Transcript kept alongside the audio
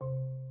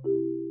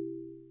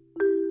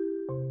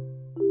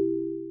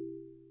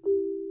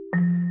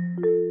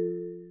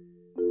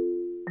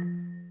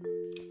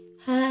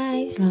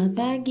Selamat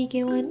pagi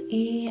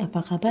K1E,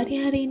 apa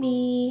kabarnya hari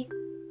ini?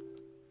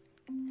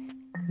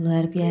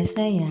 Luar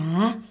biasa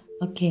ya.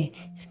 Oke,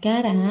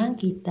 sekarang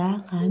kita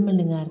akan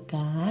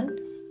mendengarkan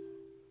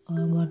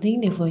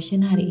Morning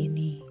Devotion hari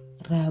ini,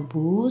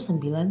 Rabu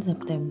 9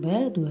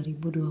 September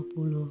 2020.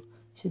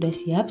 Sudah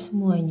siap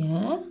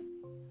semuanya?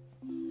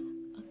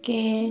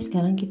 Oke,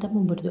 sekarang kita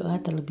mau berdoa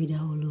terlebih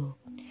dahulu.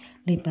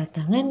 Lipat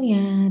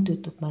tangannya,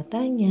 tutup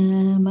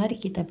matanya,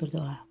 mari kita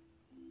berdoa.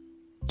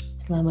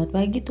 Selamat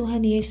pagi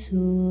Tuhan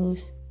Yesus.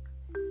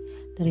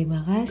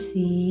 Terima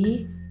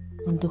kasih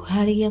untuk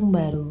hari yang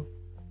baru.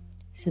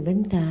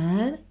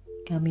 Sebentar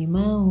kami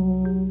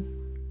mau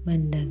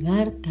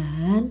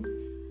mendengarkan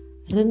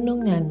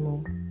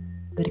renungan-Mu.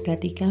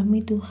 Berkati kami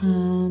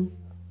Tuhan.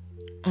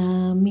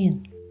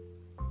 Amin.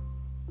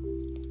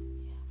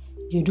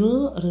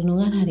 Judul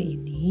renungan hari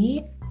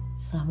ini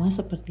sama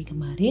seperti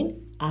kemarin,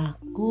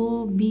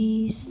 Aku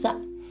Bisa.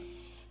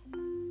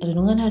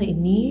 Renungan hari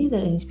ini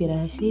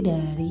terinspirasi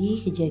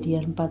dari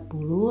Kejadian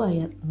 40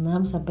 ayat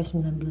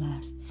 6-19.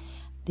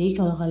 Jadi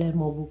kalau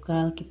kalian mau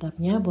buka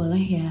kitabnya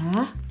boleh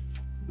ya.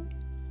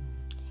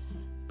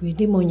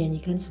 Ini mau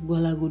nyanyikan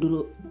sebuah lagu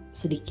dulu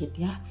sedikit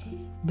ya.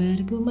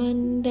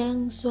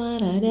 Bergumandang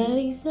suara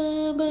dari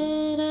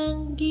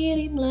seberang,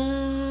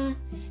 kirimlah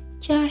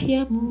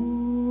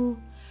cahayamu.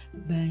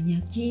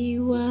 Banyak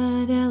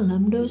jiwa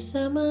dalam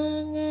dosa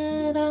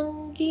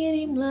mengerang,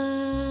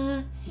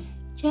 kirimlah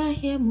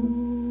cahayamu.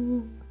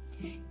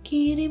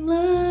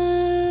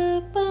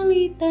 Kirimlah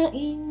pelita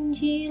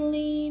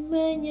Injili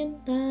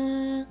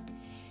menyentak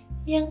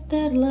yang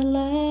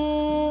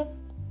terlelap.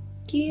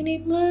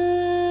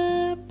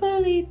 Kirimlah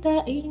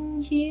pelita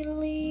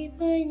Injili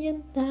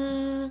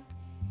menyentak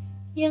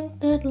yang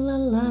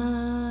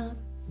terlelap.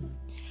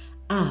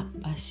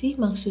 Apa sih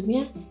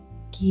maksudnya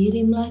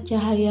kirimlah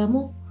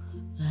cahayamu?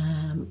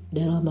 Nah,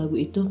 dalam lagu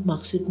itu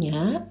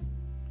maksudnya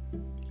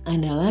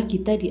adalah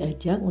kita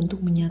diajak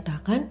untuk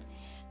menyatakan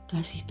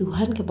kasih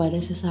Tuhan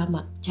kepada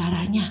sesama.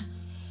 Caranya,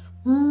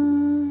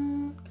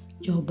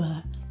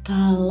 coba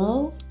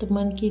kalau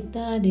teman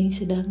kita ada yang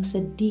sedang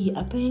sedih,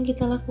 apa yang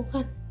kita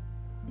lakukan?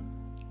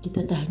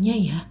 Kita tanya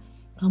ya,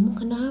 kamu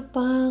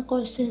kenapa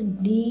kok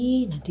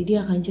sedih? Nanti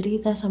dia akan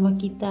cerita sama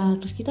kita.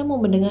 Terus kita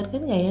mau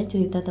mendengarkan gak ya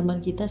cerita teman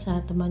kita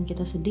saat teman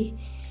kita sedih?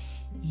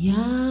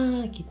 Ya,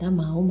 kita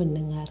mau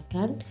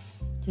mendengarkan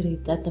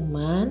cerita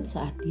teman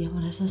saat dia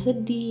merasa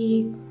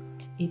sedih.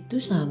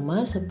 Itu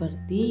sama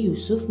seperti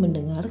Yusuf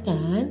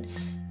mendengarkan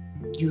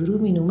juru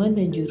minuman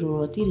dan juru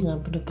roti dengan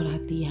penuh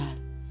perhatian.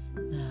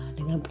 Nah,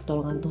 dengan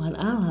pertolongan Tuhan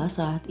Allah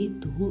saat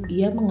itu,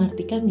 ia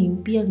mengartikan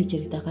mimpi yang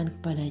diceritakan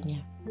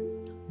kepadanya.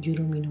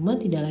 Juru minuman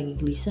tidak lagi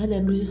gelisah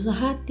dan bersusah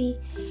hati.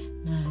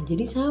 Nah,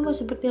 jadi sama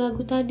seperti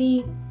lagu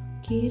tadi.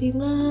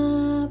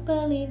 Kirimlah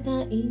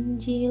pelita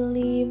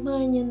Injili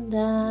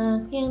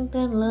menyentak yang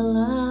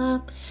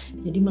terlelap.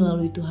 Jadi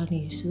melalui Tuhan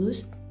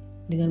Yesus,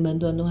 dengan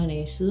bantuan Tuhan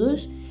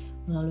Yesus,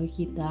 melalui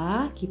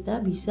kita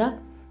bisa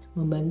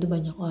membantu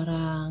banyak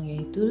orang.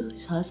 Yaitu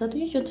salah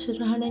satunya contoh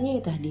sederhananya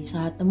ya tadi,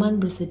 saat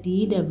teman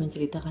bersedih dan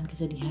menceritakan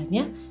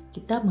kesedihannya,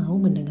 kita mau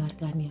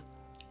mendengarkannya.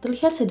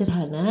 Terlihat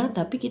sederhana,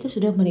 tapi kita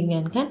sudah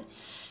meringankan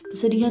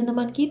kesedihan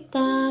teman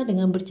kita.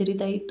 Dengan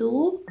bercerita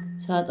itu,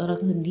 saat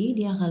orang sedih,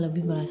 dia akan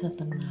lebih merasa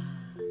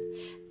tenang.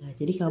 Nah,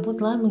 jadi kamu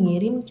telah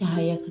mengirim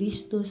cahaya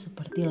Kristus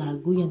seperti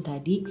lagu yang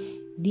tadi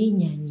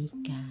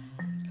dinyanyikan.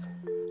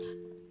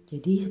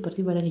 Jadi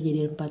seperti pada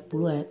Kejadian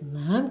 40 ayat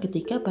 6,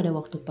 ketika pada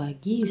waktu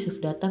pagi Yusuf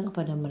datang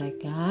kepada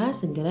mereka,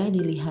 segera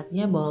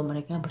dilihatnya bahwa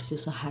mereka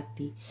bersusah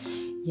hati.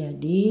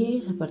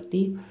 Jadi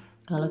seperti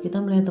kalau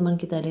kita melihat teman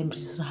kita ada yang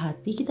bersusah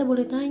hati, kita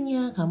boleh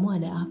tanya, kamu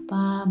ada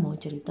apa? Mau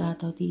cerita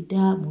atau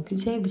tidak? Mungkin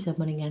saya bisa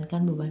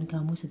meringankan beban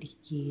kamu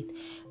sedikit.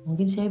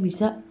 Mungkin saya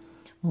bisa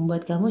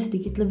membuat kamu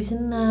sedikit lebih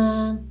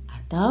senang.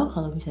 Atau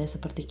kalau misalnya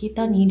seperti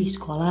kita nih di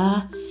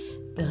sekolah,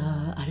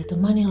 ada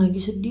teman yang lagi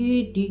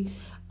sedih,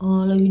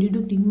 lagi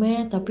duduk di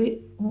mat,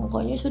 tapi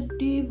mukanya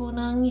sedih, mau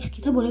nangis.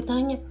 Kita boleh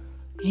tanya,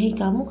 hei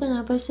kamu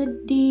kenapa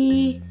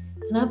sedih?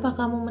 Kenapa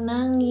kamu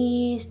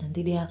menangis?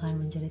 Nanti dia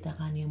akan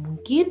menceritakannya.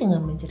 Mungkin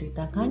dengan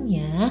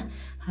menceritakannya,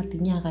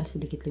 hatinya akan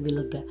sedikit lebih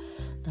lega.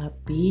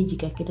 Tapi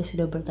jika kita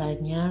sudah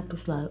bertanya,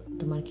 terus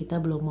teman kita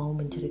belum mau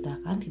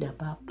menceritakan, tidak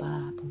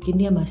apa-apa.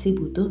 Mungkin dia masih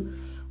butuh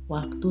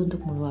waktu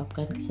untuk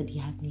meluapkan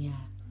kesedihannya.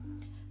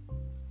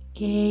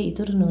 Oke, itu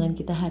renungan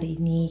kita hari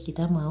ini.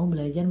 Kita mau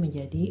belajar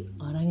menjadi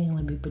orang yang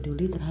lebih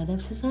peduli terhadap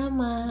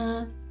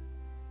sesama.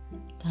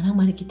 Sekarang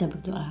mari kita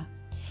berdoa.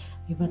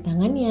 Lipat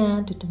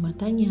tangannya, tutup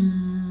matanya.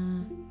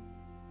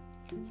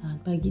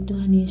 Selamat pagi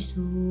Tuhan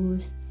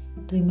Yesus.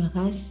 Terima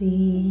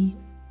kasih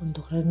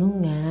untuk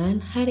renungan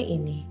hari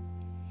ini.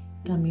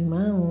 Kami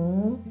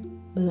mau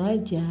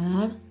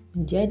belajar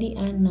menjadi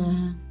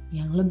anak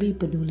yang lebih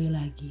peduli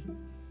lagi.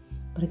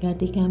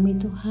 Berkati kami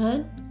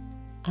Tuhan.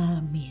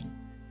 Amin.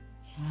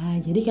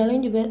 Ya, jadi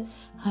kalian juga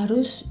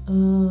harus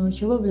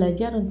coba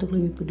belajar untuk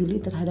lebih peduli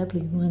terhadap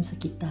lingkungan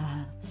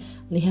sekitar.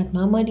 Lihat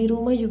mama di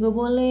rumah juga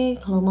boleh.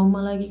 Kalau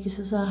mama lagi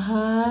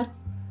kesusahan,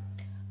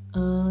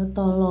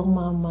 tolong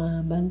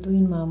mama,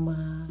 bantuin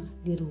mama.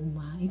 di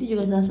rumah. Itu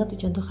juga salah satu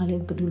contoh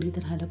kalian peduli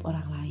terhadap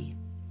orang lain.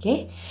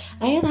 Oke,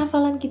 ayat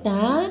hafalan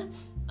kita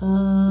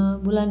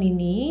bulan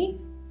ini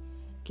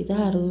kita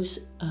harus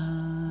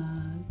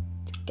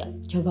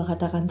coba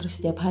katakan terus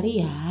setiap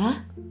hari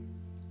ya.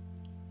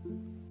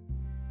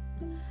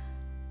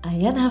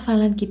 Ayat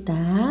hafalan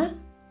kita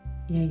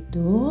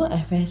yaitu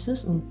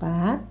Efesus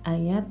 4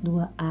 ayat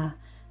 2a.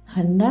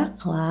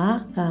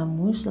 Hendaklah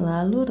kamu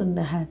selalu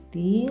rendah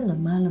hati,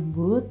 lemah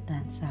lembut,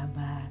 dan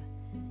sabar.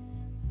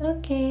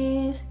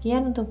 Oke,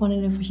 sekian untuk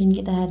morning devotion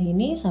kita hari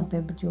ini.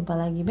 Sampai berjumpa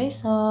lagi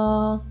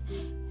besok.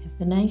 Have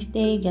a nice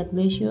day. God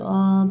bless you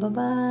all.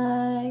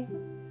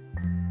 Bye-bye.